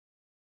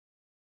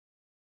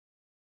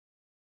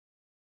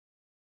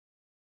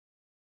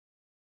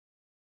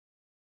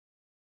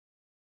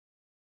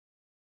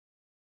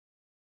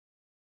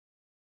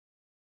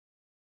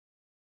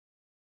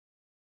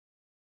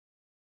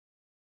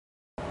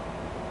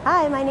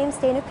Hi, my name is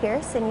Dana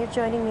Pierce, and you're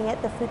joining me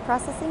at the Food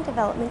Processing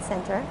Development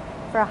Center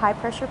for a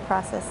high-pressure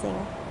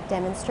processing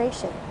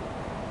demonstration.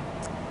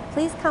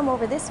 Please come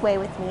over this way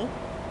with me,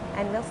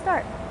 and we'll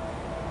start.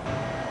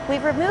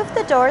 We've removed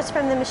the doors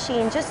from the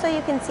machine just so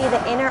you can see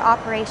the inner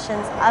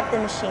operations of the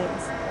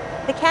machines.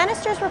 The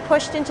canisters were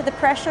pushed into the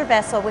pressure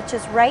vessel, which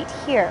is right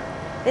here.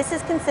 This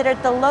is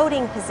considered the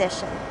loading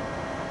position.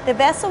 The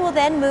vessel will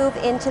then move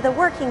into the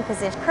working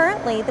position.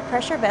 Currently, the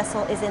pressure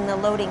vessel is in the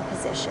loading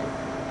position.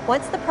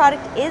 Once the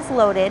product is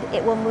loaded,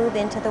 it will move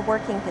into the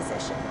working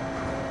position.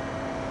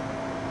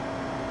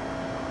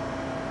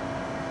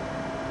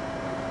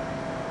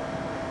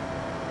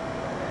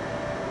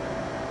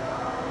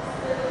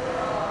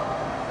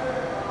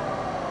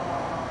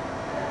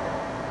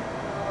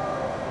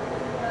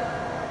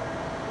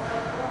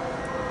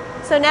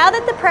 So now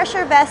that the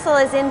pressure vessel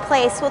is in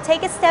place, we'll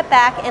take a step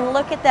back and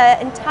look at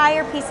the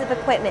entire piece of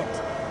equipment.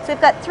 So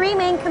we've got three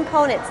main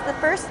components. The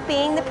first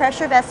being the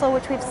pressure vessel,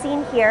 which we've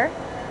seen here.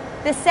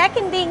 The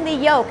second being the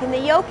yoke, and the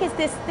yoke is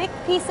this thick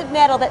piece of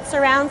metal that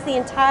surrounds the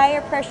entire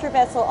pressure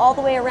vessel all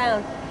the way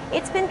around.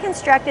 It's been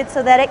constructed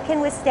so that it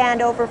can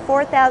withstand over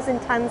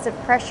 4,000 tons of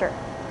pressure.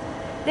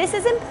 This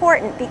is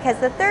important because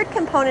the third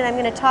component I'm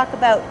going to talk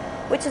about,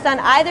 which is on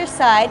either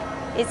side,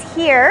 is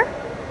here,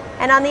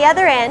 and on the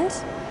other end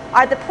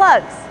are the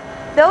plugs.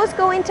 Those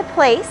go into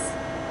place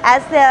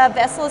as the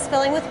vessel is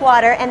filling with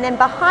water, and then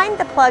behind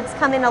the plugs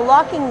come in a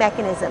locking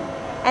mechanism.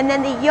 And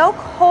then the yoke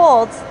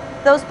holds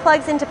those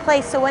plugs into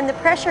place, so when the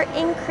pressure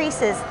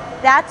increases,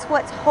 that's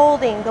what's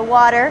holding the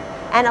water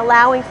and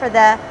allowing for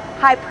the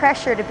high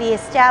pressure to be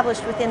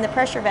established within the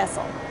pressure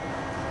vessel.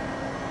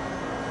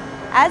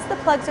 As the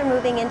plugs are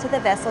moving into the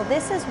vessel,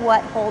 this is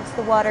what holds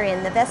the water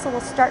in. The vessel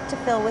will start to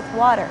fill with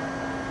water.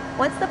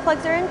 Once the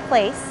plugs are in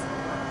place,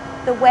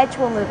 the wedge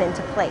will move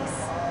into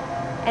place.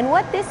 And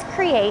what this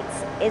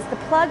creates is the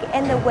plug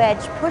and the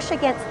wedge push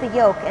against the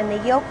yoke, and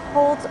the yoke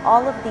holds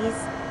all of these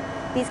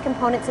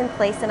components in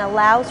place and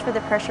allows for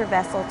the pressure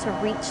vessel to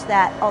reach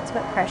that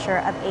ultimate pressure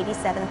of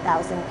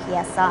 87,000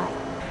 psi.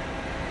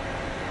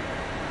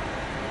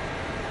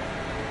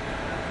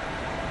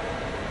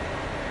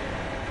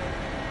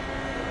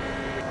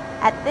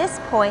 At this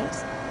point,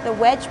 the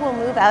wedge will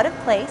move out of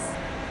place,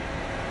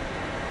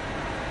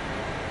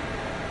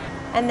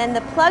 and then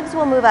the plugs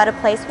will move out of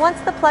place.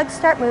 Once the plugs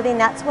start moving,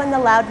 that's when the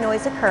loud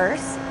noise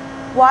occurs.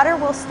 Water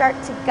will start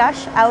to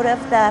gush out of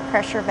the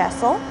pressure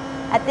vessel.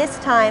 At this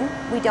time,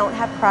 we don't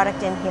have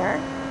product in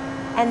here.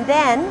 And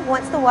then,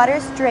 once the water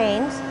is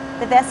drained,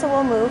 the vessel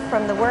will move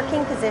from the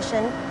working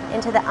position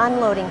into the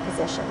unloading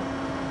position.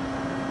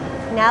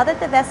 Now that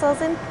the vessel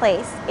is in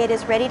place, it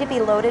is ready to be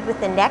loaded with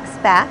the next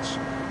batch,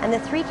 and the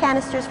 3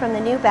 canisters from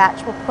the new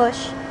batch will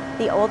push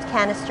the old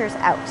canisters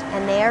out,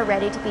 and they are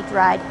ready to be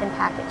dried and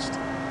packaged.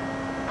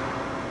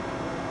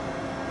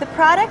 The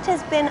product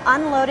has been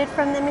unloaded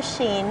from the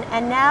machine,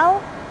 and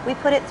now we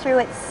put it through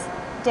its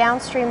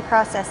downstream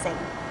processing.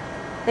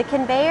 The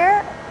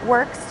conveyor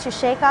works to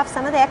shake off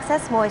some of the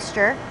excess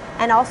moisture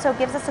and also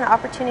gives us an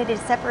opportunity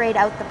to separate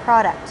out the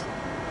product.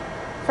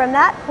 From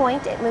that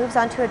point, it moves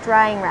onto a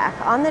drying rack.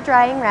 On the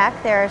drying rack,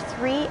 there are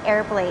 3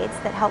 air blades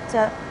that help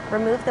to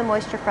remove the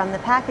moisture from the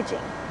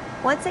packaging.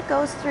 Once it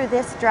goes through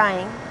this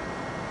drying,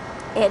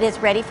 it is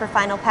ready for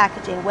final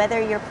packaging, whether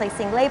you're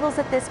placing labels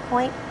at this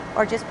point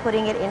or just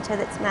putting it into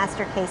its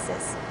master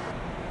cases.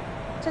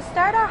 To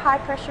start our high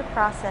pressure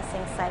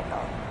processing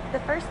cycle, the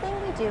first thing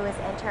we do is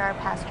enter our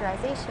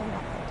pasteurization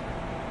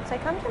method. So I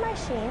come to my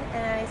machine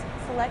and I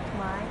select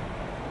my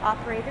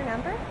operator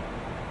number,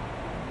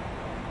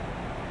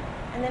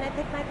 and then I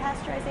pick my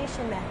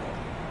pasteurization method.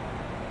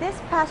 This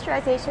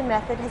pasteurization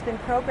method has been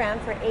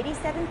programmed for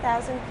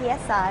 87,000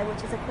 psi,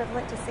 which is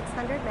equivalent to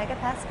 600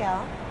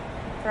 megapascal,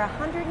 for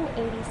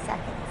 180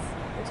 seconds,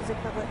 which is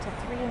equivalent to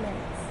 3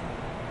 minutes.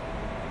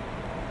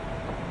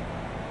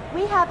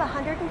 We have a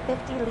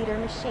 150-liter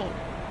machine.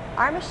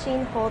 Our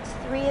machine holds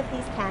 3 of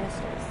these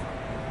canisters.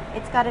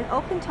 It's got an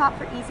open top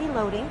for easy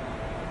loading,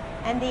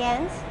 and the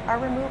ends are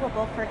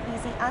removable for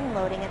easy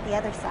unloading at the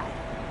other side.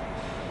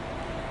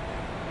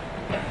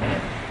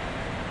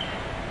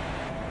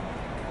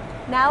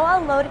 Now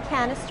I'll load a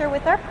canister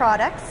with our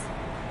products.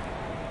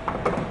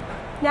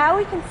 Now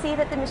we can see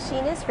that the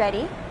machine is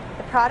ready.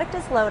 The product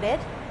is loaded.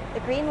 The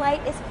green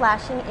light is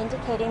flashing,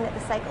 indicating that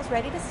the cycle is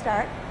ready to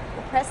start.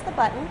 We'll press the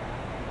button.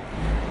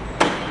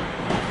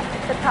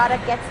 The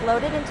product gets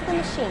loaded into the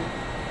machine.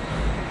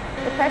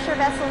 The pressure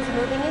vessel is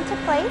moving into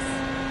place.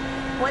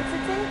 Once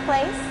it's in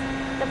place,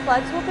 the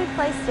plugs will be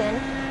placed in,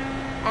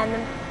 and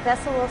the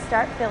vessel will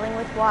start filling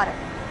with water.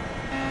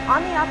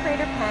 On the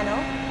operator panel,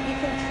 you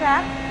can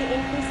track the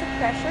increase of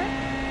pressure.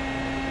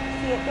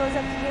 See, it goes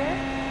up here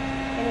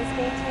and is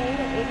maintained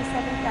at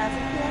 87,000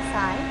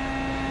 psi.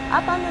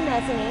 Up on the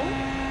mezzanine,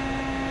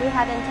 we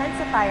have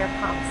intensifier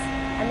pumps,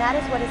 and that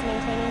is what is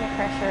maintaining the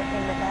pressure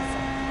in the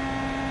vessel.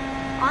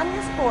 On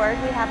this board,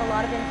 we have a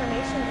lot of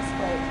information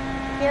displayed.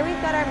 Here we've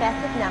got our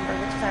method number,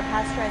 which is our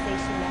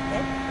pasteurization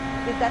method.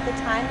 We've got the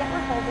time that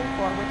we're holding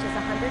for, which is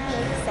 180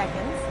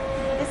 seconds.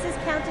 This this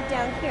is counted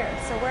down here.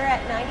 So we're at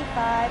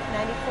 95,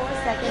 94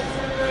 seconds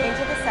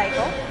into the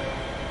cycle.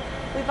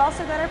 We've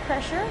also got our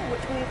pressure,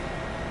 which we've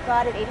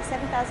got at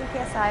 87,000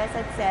 psi, as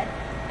I've said,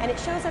 and it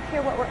shows up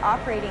here what we're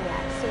operating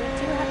at. So we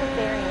do have a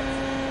variance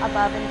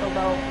above and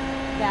below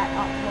that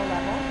optimal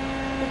level.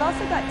 We've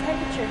also got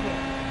temperature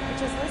here,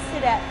 which is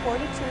listed at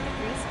 42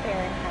 degrees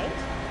Fahrenheit,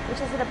 which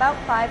is at about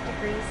 5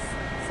 degrees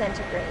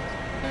centigrade.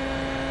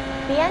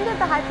 The end of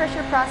the high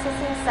pressure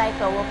processing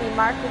cycle will be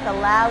marked with a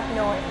loud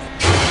noise.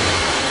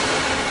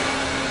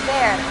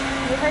 There,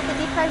 you heard the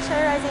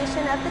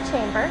depressurization of the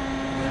chamber.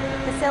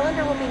 The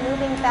cylinder will be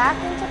moving back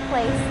into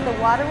place, the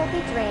water will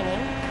be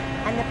draining,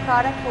 and the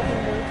product will be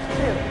moved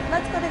through.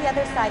 Let's go to the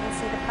other side and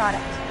see the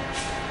product.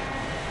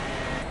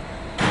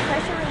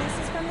 Pressure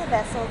releases from the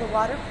vessel, the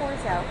water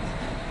pours out,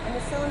 and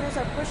the cylinders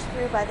are pushed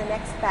through by the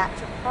next batch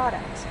of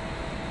product.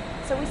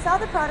 So we saw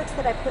the products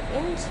that I put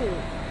into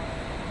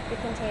the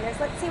containers.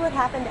 Let's see what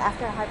happened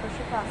after a high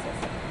pressure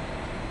processing.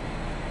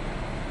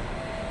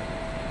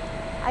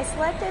 I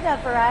selected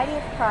a variety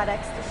of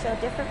products to show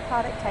different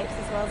product types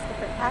as well as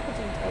different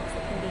packaging types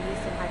that can be used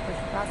in high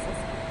pressure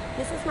processing.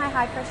 This is my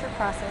high pressure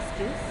processed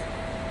juice.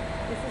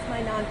 This is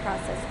my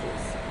non-processed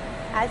juice.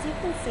 As you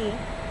can see,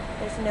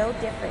 there's no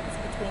difference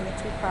between the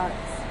two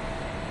products.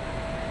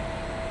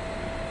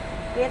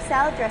 We have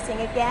salad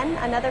dressing,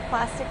 again, another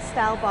plastic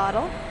style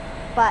bottle,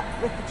 but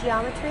with the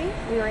geometry,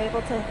 we were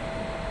able to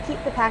keep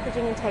the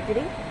packaging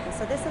integrity.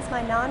 So this is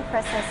my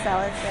non-processed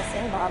salad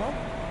dressing bottle.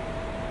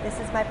 This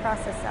is my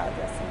processed salad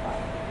dressing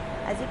bottle.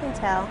 As you can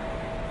tell,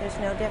 there's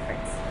no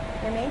difference.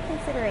 Your main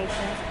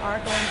considerations are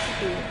going to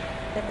be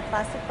that the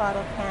plastic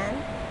bottle can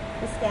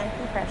withstand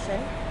compression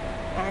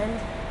and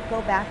go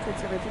back to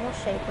its original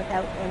shape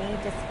without any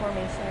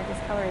disformation or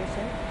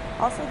discoloration.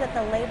 Also that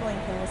the labeling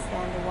can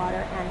withstand the water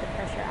and the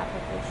pressure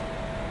application.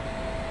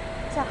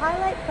 To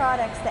highlight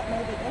products that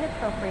may be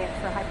inappropriate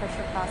for high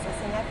pressure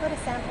processing, I put a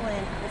sample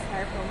in of a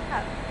styrofoam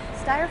cup.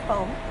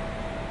 Styrofoam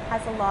has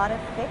a lot of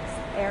fixed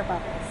air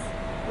bubbles.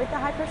 With the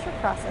high pressure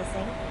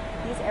processing,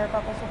 these air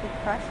bubbles will be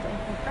crushed and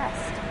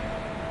compressed.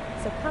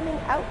 So coming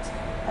out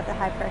of the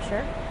high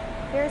pressure,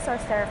 here's our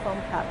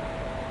styrofoam cup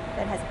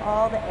that has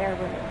all the air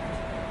removed.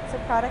 So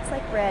products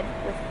like bread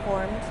with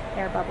formed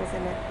air bubbles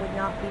in it would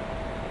not be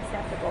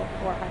acceptable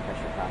for high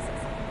pressure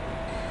processing.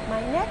 My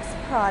next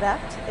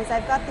product is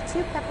I've got the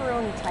two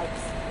pepperoni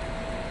types.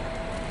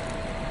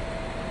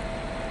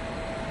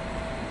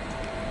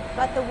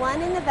 Got the one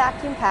in the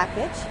vacuum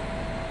package.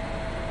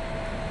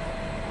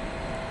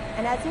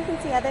 And as you can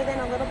see, other than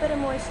a little bit of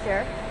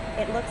moisture,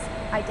 it looks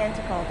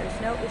identical.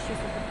 There's no issues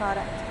with the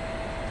product.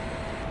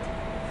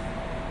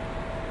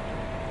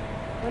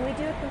 When we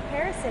do a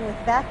comparison with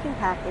vacuum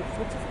package,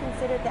 which is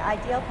considered the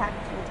ideal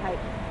packaging type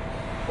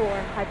for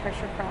high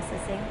pressure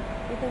processing,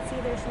 you can see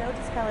there's no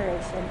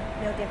discoloration,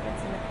 no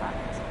difference in the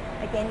product.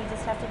 Again, you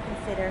just have to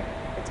consider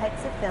the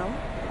types of film,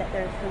 that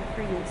they're approved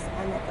for use,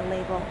 and that the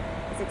label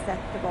is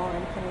acceptable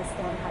and can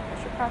withstand high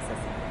pressure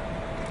processing.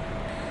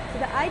 So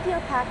the ideal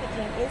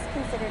packaging is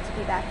considered to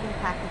be vacuum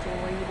packaging,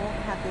 where you won't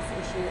have this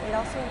issue. It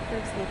also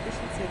improves the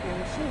efficiency of your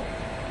machine,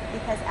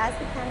 because as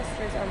the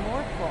canisters are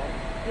more full,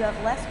 you have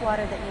less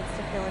water that needs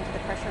to fill into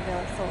the pressure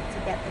vessel to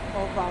get the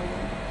full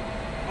volume,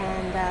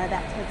 and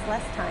that takes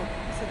less time,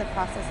 so the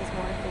process is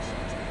more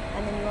efficient.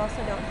 And then you also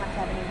don't have to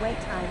have any wait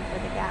time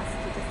for the gas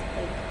to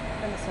dissipate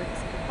from the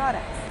surface of the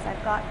products. So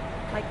I've got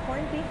my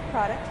corned beef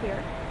product here.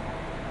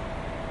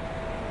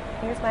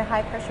 Here's my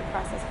high pressure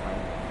process one.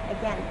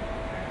 Again,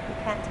 you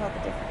can't tell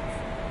the difference.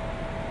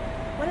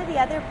 One of the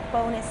other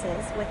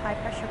bonuses with high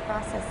pressure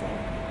processing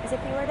is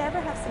if you were to ever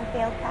have some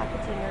failed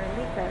packaging or a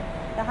leaker,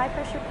 the high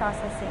pressure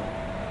processing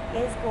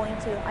is going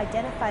to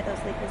identify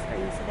those leakers for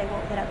you so they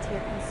won't get out to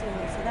your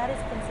consumer. So that is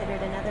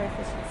considered another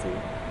efficiency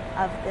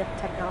of the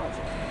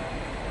technology.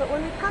 But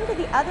when we come to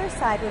the other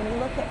side, when we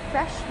look at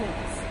fresh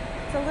meats,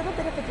 it's a little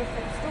bit of a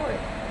different story.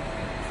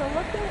 So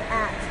looking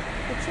at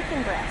the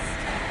chicken breast,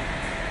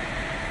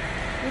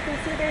 you can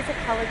see there's a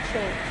color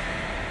change.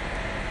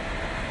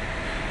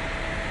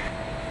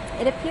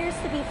 It appears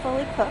to be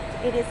fully cooked.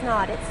 It is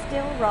not. It's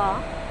still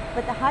raw,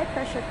 but the high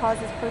pressure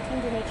causes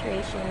protein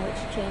denaturation,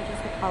 which changes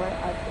the color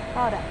of the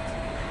product.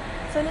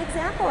 So an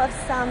example of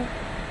some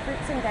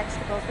fruits and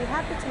vegetables, we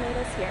have the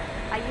tomatoes here.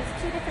 I used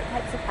two different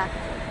types of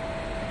packaging.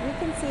 You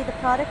can see the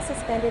product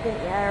suspended in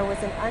air was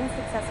an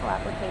unsuccessful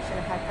application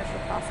of high pressure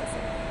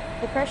processing.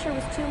 The pressure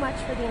was too much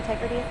for the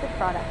integrity of the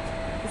product.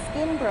 The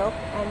skin broke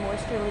and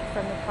moisture leaked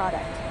from the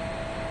product.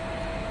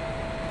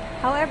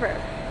 However,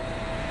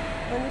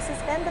 when we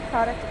suspend the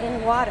product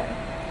in water,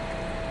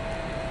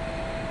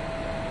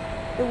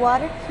 the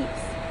water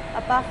keeps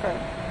a buffer.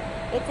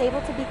 It's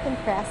able to be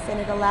compressed, and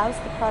it allows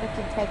the product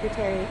integrity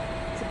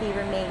to be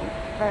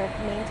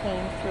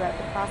maintained throughout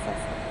the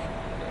process.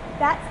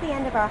 That's the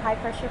end of our high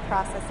pressure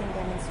processing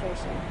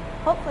demonstration.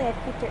 Hopefully I've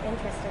piqued your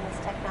interest in this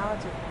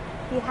technology.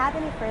 If you have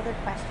any further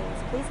questions,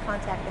 please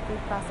contact the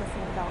Food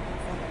Processing Development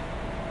Center.